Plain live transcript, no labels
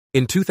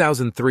In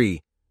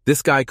 2003,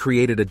 this guy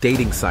created a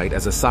dating site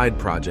as a side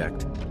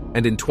project,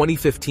 and in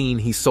 2015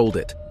 he sold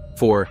it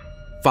for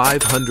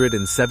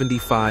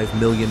 $575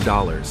 million.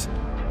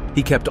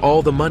 He kept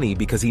all the money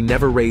because he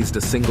never raised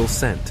a single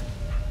cent.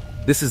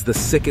 This is the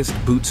sickest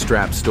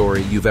bootstrap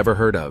story you've ever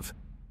heard of.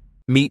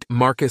 Meet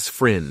Marcus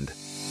Friend,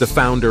 the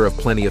founder of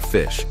Plenty of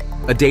Fish,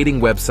 a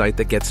dating website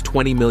that gets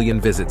 20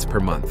 million visits per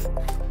month.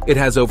 It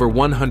has over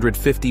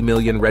 150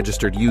 million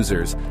registered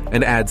users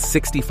and adds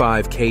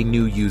 65K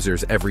new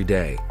users every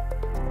day.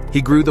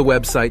 He grew the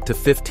website to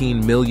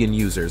 15 million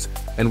users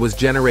and was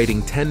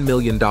generating $10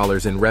 million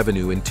in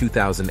revenue in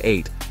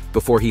 2008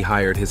 before he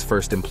hired his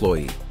first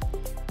employee.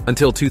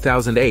 Until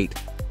 2008,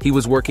 he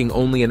was working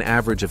only an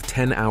average of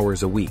 10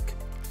 hours a week.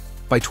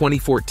 By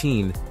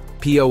 2014,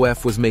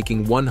 POF was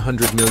making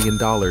 $100 million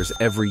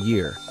every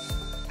year.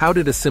 How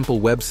did a simple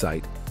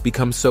website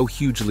become so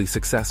hugely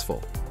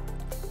successful?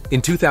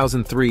 In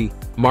 2003,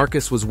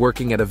 Marcus was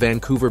working at a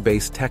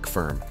Vancouver-based tech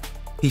firm.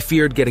 He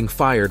feared getting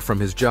fired from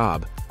his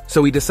job,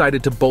 so he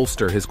decided to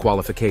bolster his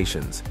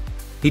qualifications.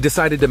 He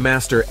decided to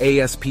master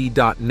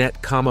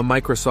ASP.NET,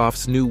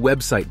 Microsoft's new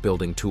website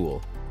building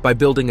tool, by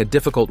building a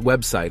difficult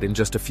website in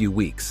just a few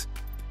weeks.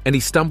 And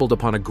he stumbled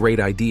upon a great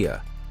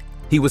idea.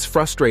 He was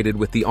frustrated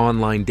with the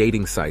online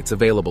dating sites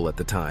available at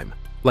the time,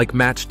 like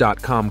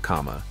Match.com,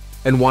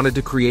 and wanted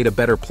to create a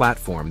better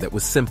platform that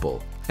was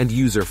simple and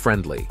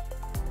user-friendly.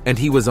 And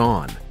he was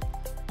on.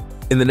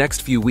 In the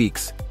next few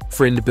weeks,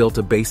 Friend built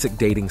a basic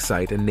dating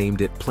site and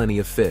named it Plenty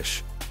of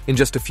Fish, in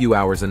just a few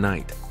hours a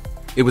night.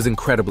 It was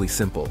incredibly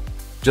simple,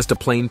 just a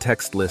plain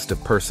text list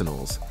of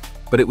personals,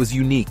 but it was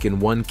unique in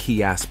one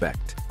key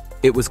aspect.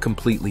 It was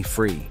completely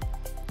free.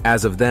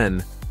 As of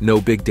then, no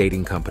big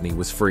dating company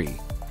was free.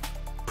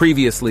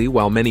 Previously,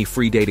 while many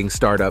free dating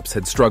startups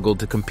had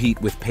struggled to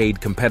compete with paid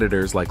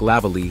competitors like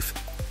Lavaleaf,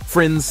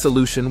 Friend's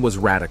solution was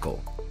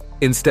radical.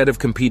 Instead of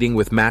competing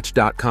with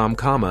Match.com,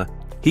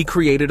 he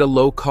created a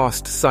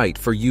low-cost site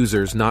for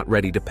users not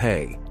ready to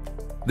pay.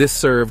 This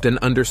served an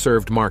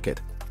underserved market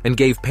and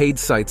gave paid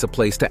sites a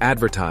place to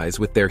advertise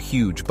with their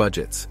huge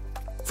budgets.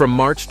 From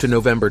March to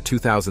November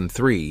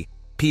 2003,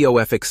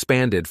 POF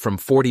expanded from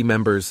 40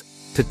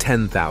 members to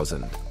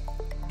 10,000.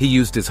 He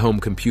used his home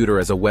computer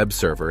as a web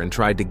server and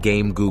tried to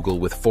game Google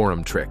with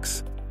forum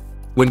tricks.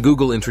 When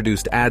Google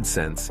introduced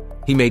AdSense,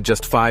 he made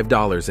just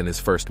 $5 in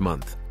his first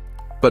month.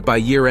 But by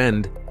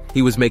year-end,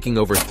 he was making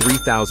over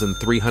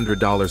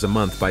 $3,300 a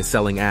month by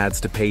selling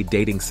ads to paid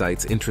dating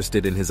sites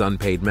interested in his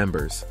unpaid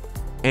members.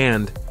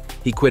 And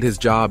he quit his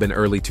job in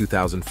early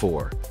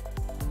 2004.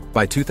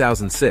 By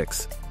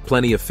 2006,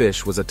 Plenty of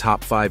Fish was a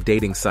top 5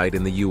 dating site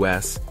in the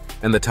US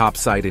and the top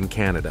site in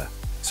Canada,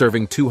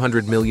 serving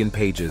 200 million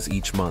pages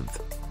each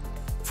month.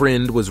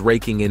 Friend was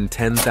raking in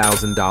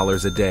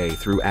 $10,000 a day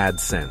through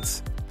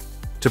AdSense.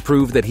 To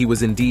prove that he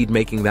was indeed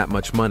making that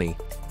much money,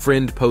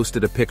 Friend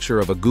posted a picture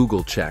of a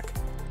Google check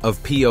of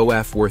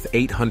POF worth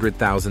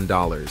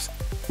 $800,000,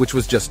 which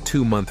was just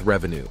 2-month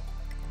revenue.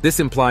 This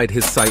implied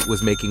his site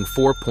was making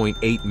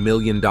 $4.8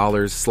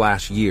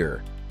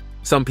 million/year.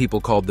 Some people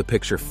called the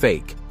picture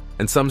fake,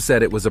 and some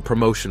said it was a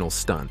promotional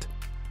stunt.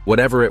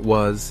 Whatever it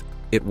was,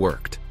 it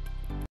worked.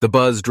 The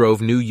buzz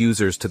drove new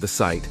users to the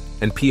site,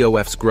 and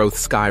POF's growth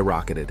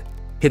skyrocketed,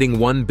 hitting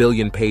 1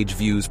 billion page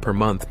views per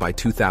month by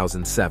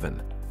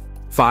 2007.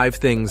 5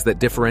 things that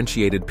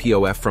differentiated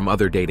POF from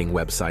other dating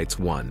websites.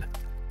 1.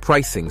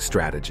 Pricing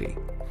strategy.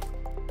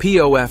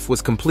 POF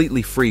was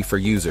completely free for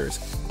users,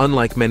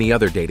 unlike many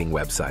other dating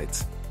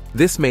websites.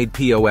 This made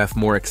POF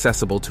more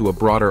accessible to a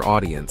broader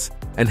audience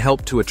and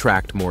helped to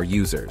attract more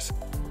users.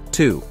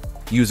 2.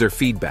 User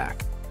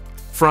feedback.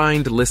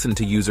 Friend listened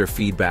to user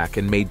feedback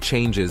and made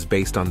changes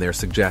based on their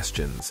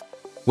suggestions.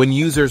 When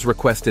users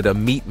requested a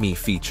Meet Me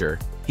feature,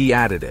 he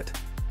added it.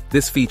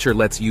 This feature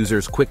lets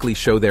users quickly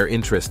show their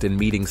interest in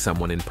meeting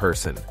someone in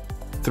person.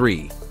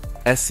 3.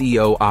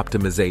 SEO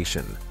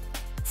optimization.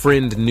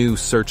 Friend knew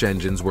search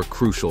engines were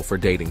crucial for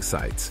dating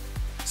sites,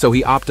 so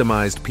he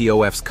optimized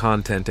POF's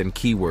content and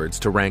keywords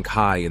to rank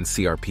high in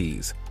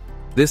CRPs.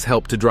 This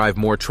helped to drive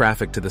more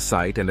traffic to the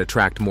site and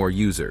attract more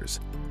users.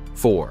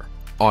 4.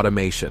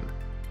 Automation.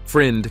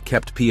 Friend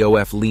kept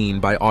POF lean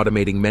by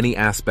automating many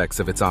aspects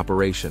of its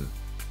operation.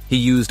 He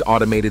used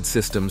automated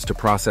systems to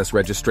process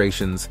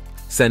registrations,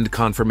 send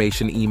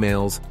confirmation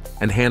emails,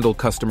 and handle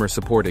customer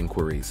support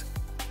inquiries.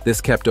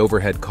 This kept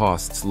overhead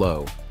costs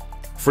low.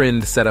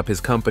 Friend set up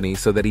his company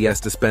so that he has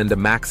to spend a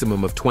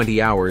maximum of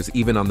 20 hours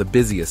even on the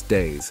busiest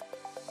days.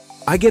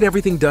 "I get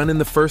everything done in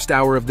the first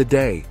hour of the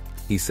day,"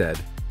 he said.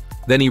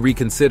 Then he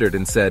reconsidered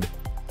and said,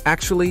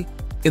 "Actually,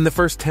 in the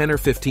first 10 or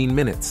 15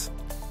 minutes."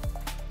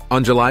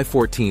 On July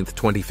 14,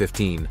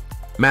 2015,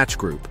 Match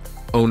Group,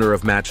 owner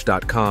of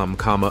Match.com,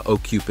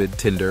 OkCupid,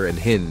 Tinder, and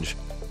Hinge,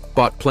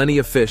 bought Plenty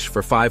of Fish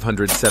for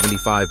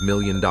 $575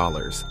 million.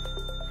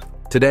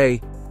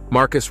 Today,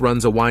 Marcus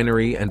runs a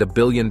winery and a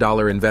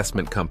billion-dollar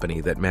investment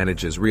company that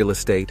manages real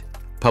estate,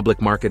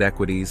 public market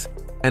equities,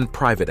 and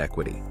private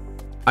equity.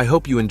 I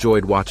hope you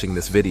enjoyed watching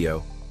this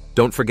video.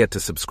 Don't forget to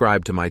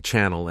subscribe to my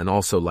channel and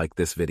also like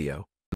this video.